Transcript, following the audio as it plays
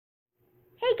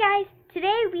Hey guys,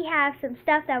 today we have some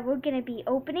stuff that we're going to be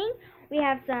opening. We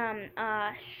have some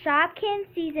Shopkins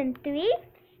Season 3,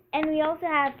 and we also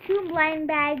have 2 blind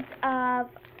bags of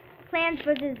Plants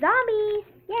vs. Zombies.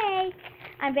 Yay!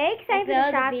 I'm very excited for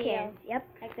the Shopkins. Yep.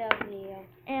 Like the video.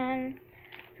 And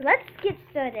so let's get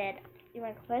started. You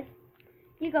want to go first?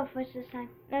 You go first this time.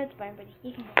 No, it's fine, buddy.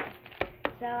 You can go first.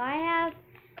 So I have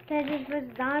Plants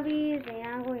vs. Zombies, and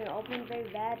I'm going to open very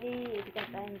badly because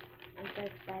I'm so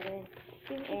excited.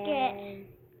 See what you get.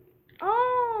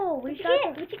 Oh, What'd you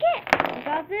get? We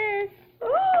got this.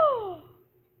 Oh!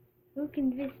 Who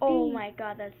can this be? Oh my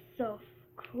god, that's so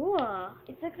cool.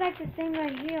 It looks like the same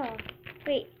right here.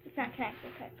 Wait, it's not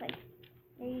connected correctly.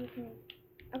 Maybe you can.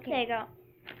 Okay. There you go.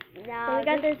 Now So we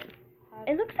got this.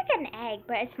 It looks like an egg,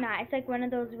 but it's not. It's like one of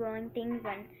those rolling things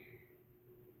when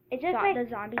it's just like the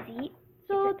zombies eat.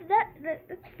 So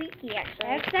that's freaky actually.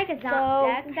 That looks like a zombie. So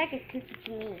that looks like a cookie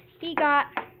to me. We got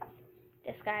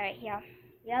this guy right here.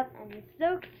 Yep, I'm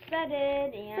so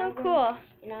excited. And So cool.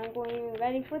 And I'm going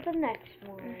ready for the next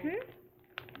one.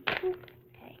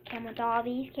 Okay, came with all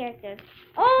these characters.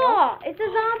 Oh, it's a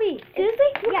zombie.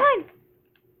 Seriously? What kind?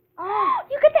 Oh,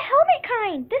 you got the helmet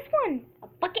kind. This one. A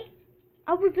bucket.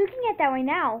 I was looking at that right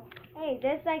now. Hey,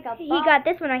 there's like a box. He got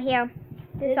this one right here.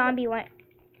 The zombie one.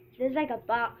 There's like a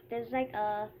box. There's like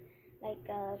a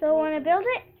So wanna build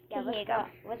it? Yeah, Here you go.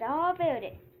 Let's all build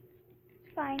it.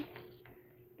 It's fine.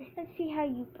 Let's see how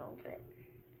you build it.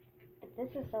 But this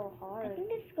is so hard. I think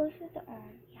this goes with the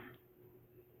arm. Yeah.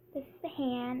 This is the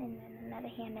hand, and then another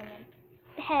hand, and then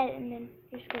the head, and then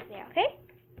yours goes there. Okay?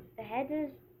 The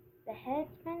head's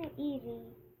kind of easy.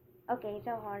 Okay, it's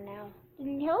so hard now. Do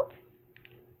you need help?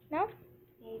 No?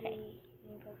 Maybe Okay.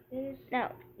 you go this.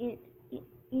 No. You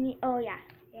need. Oh yeah.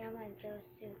 Yeah, I'm on those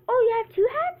too. Oh, you have 2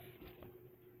 hats?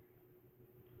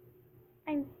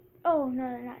 Oh no,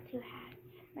 they're not 2 hats.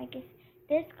 I guess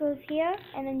this goes here,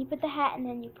 and then you put the hat, and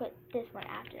then you put this one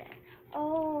after it.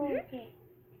 Oh, okay.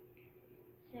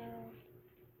 So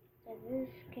this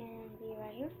can be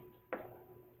right here.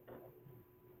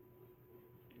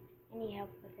 I need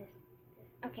help with this.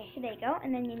 Okay. So there you go,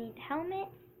 and then you need the helmet.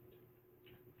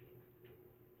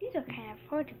 These are kind of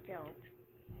hard to build.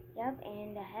 Yep,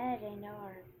 and the head and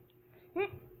arm.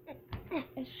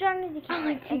 As strong as you can.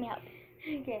 Let me help.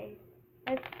 Okay.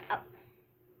 Let's up.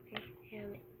 Okay,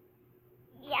 helmet.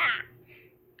 Yeah.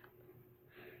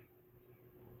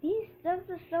 These stuff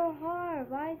are so hard.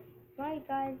 Why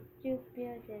guys do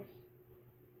build this?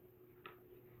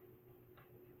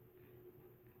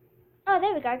 Oh,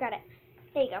 there we go. I got it.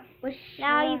 There you go.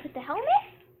 Now you put the helmet,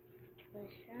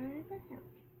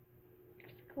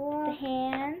 Cool. the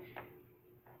hands,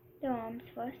 the arms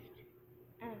first.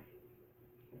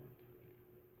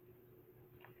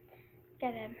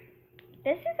 Got him.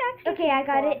 This is actually Okay, I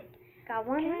got cool. it. Got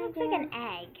one. It looks like an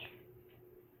egg.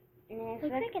 And It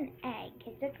looks like an egg.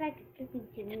 It looks like a cookie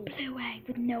to me. Blue egg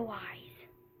with no eyes.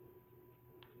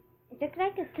 It looks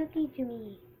like a cookie to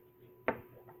me.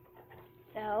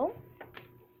 So,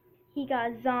 he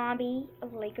got zombie, a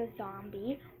Lego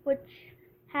zombie, which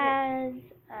has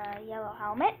a yellow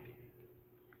helmet.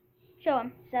 Show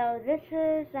him. So this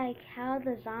is like how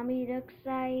the zombie looks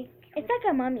like. It's like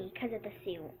a mummy because of the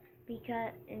suit.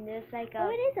 And there's like a. Oh,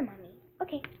 it is a mummy.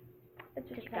 Okay. That's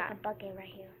what It's you like got. a bucket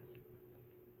right here.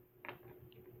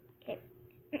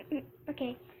 Okay.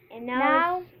 Okay. And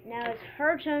now it's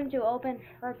her turn to open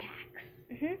her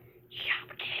packs.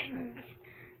 Shopkins.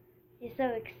 You're so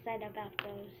excited about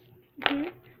those.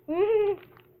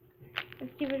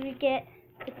 Let's see what we get.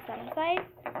 Put this on the side.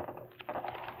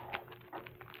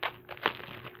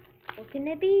 What can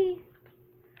it be?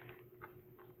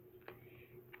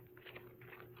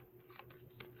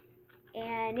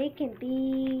 And it can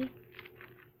be.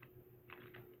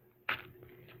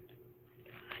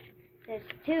 There's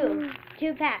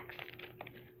two packs.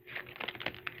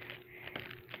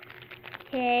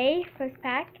 Okay, first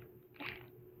pack.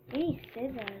 We need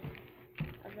scissors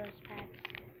of those packs.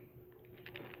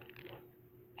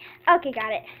 Okay,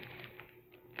 got it.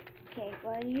 Okay,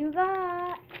 what do you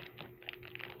got?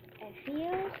 It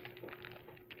feels.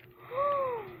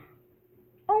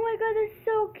 Oh my god, that's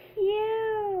so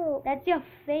cute. That's your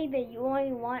favorite. You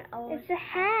only want all. It's a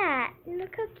hat.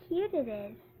 Look how cute it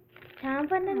is. Time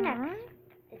for the next.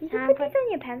 You can put these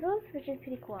on your pencils, which is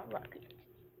pretty cool. Look.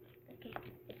 Okay,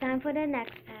 it's time for the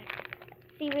next pack.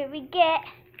 See what we get.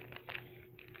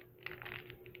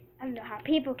 I don't know how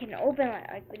people can open it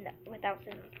like without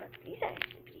scissors, but these are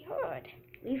actually pretty hard.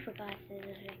 We forgot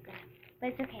scissors like that, but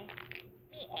it's okay.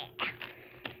 Yeah.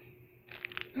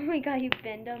 Oh my god, you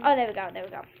bend them. Oh, there we go.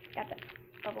 Got the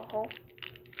bubble hole.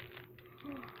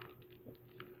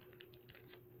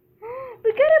 We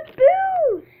We got a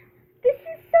boot! This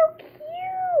is so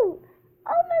cute!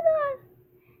 Oh my god!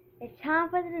 It's time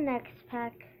for the next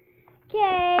pack.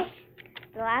 Okay,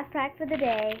 the last pack for the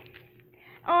day.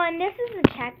 Oh, and this is a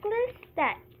checklist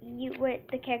that with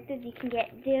the characters you can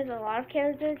get. There's a lot of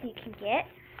characters you can get.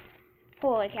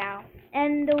 Holy cow.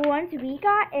 And the ones we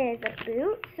got is a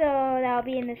boot, so that'll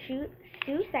be in the shoe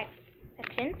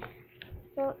section.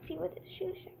 So let's see what the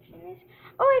shoe section is.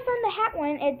 Oh, I found the hat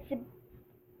one.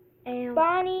 It's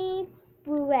Bonnie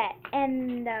Bouette.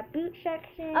 And the boot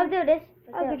section. I'll do this.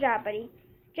 Oh, good job, buddy.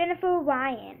 Jennifer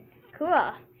Ryan.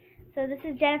 Cool. So this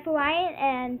is Jennifer Ryan,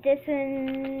 and this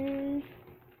one's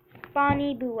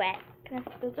Bonnie Bouette.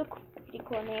 Those are pretty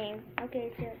cool names.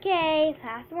 Okay, so. Okay,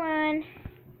 last one.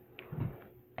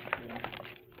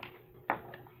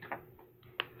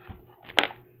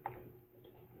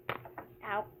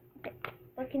 Ow. Okay.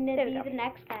 What can be the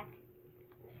next pack?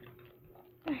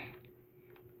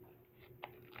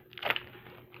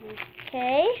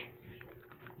 Okay.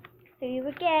 So you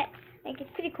would get, like,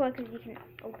 it's pretty cool because you can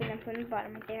open them from the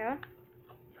bottom right there.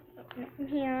 Open it from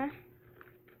here.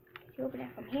 You open it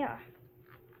from here.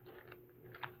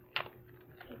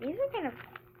 Okay, these are kind of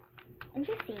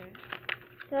interesting.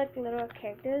 They're like little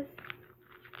characters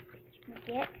you can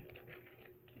get.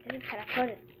 This is kind of hard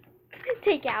to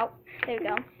take out. There we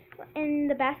go. And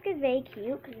the basket is very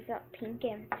cute because it's got pink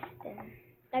and then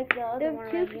Like the other there one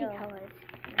are two pretty colors.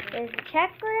 There's a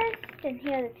checklist, and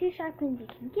here are the two shopkins you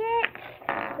can get.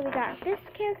 So we got this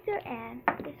character and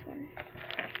this one.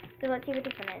 So let's see what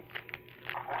this one is.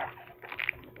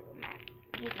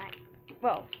 Use my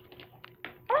whoa.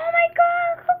 Oh my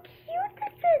god, how cute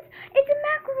this is! It's a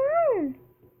macaroon!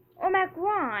 Or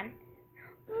macaron.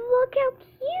 Look how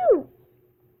cute!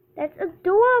 That's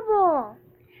adorable!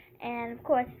 And of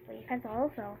course, for your pencil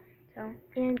also. So,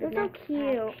 and those are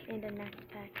cute. And the next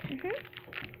pack.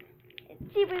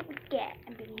 Let's see what we get.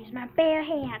 I'm going to use my bare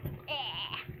hands.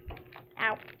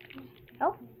 Ow.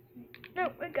 Oh.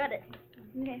 No, we got it.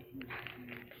 Okay.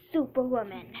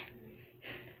 Superwoman.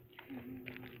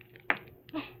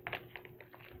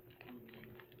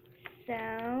 So.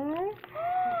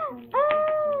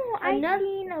 Oh, I've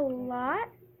seen a lot.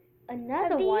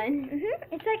 Another one.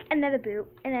 It's like another boot.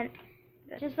 And then.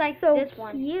 Just like so this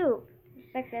one. Cute.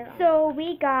 Like this one. So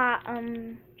we got,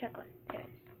 chocolate. There it is.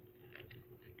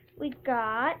 We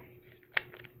got.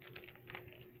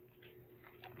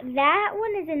 That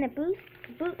one is in the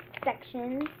boot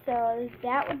section, so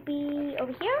that would be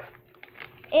over here.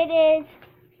 It is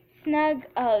Snug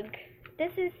Ugg.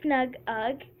 This is Snug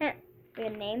Ugg.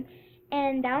 Good name.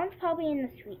 And that one's probably in the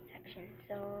sweet section,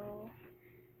 so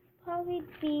probably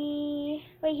be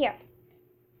right here.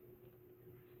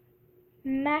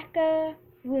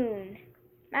 Macaroon.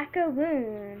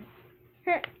 Macaroon.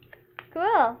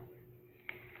 Cool.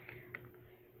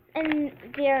 And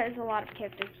there is a lot of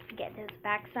characters you can get. There's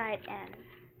back side and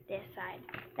this side.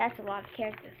 That's a lot of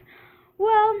characters.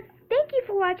 Well, thank you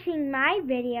for watching my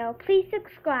video. Please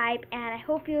subscribe, and I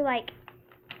hope you like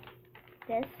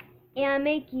this. And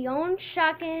make your own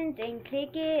shopkins and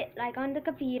click it like on the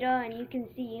computer, and you can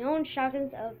see your own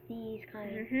shopkins of these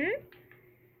kinds.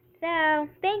 So,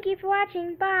 thank you for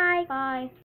watching. Bye. Bye.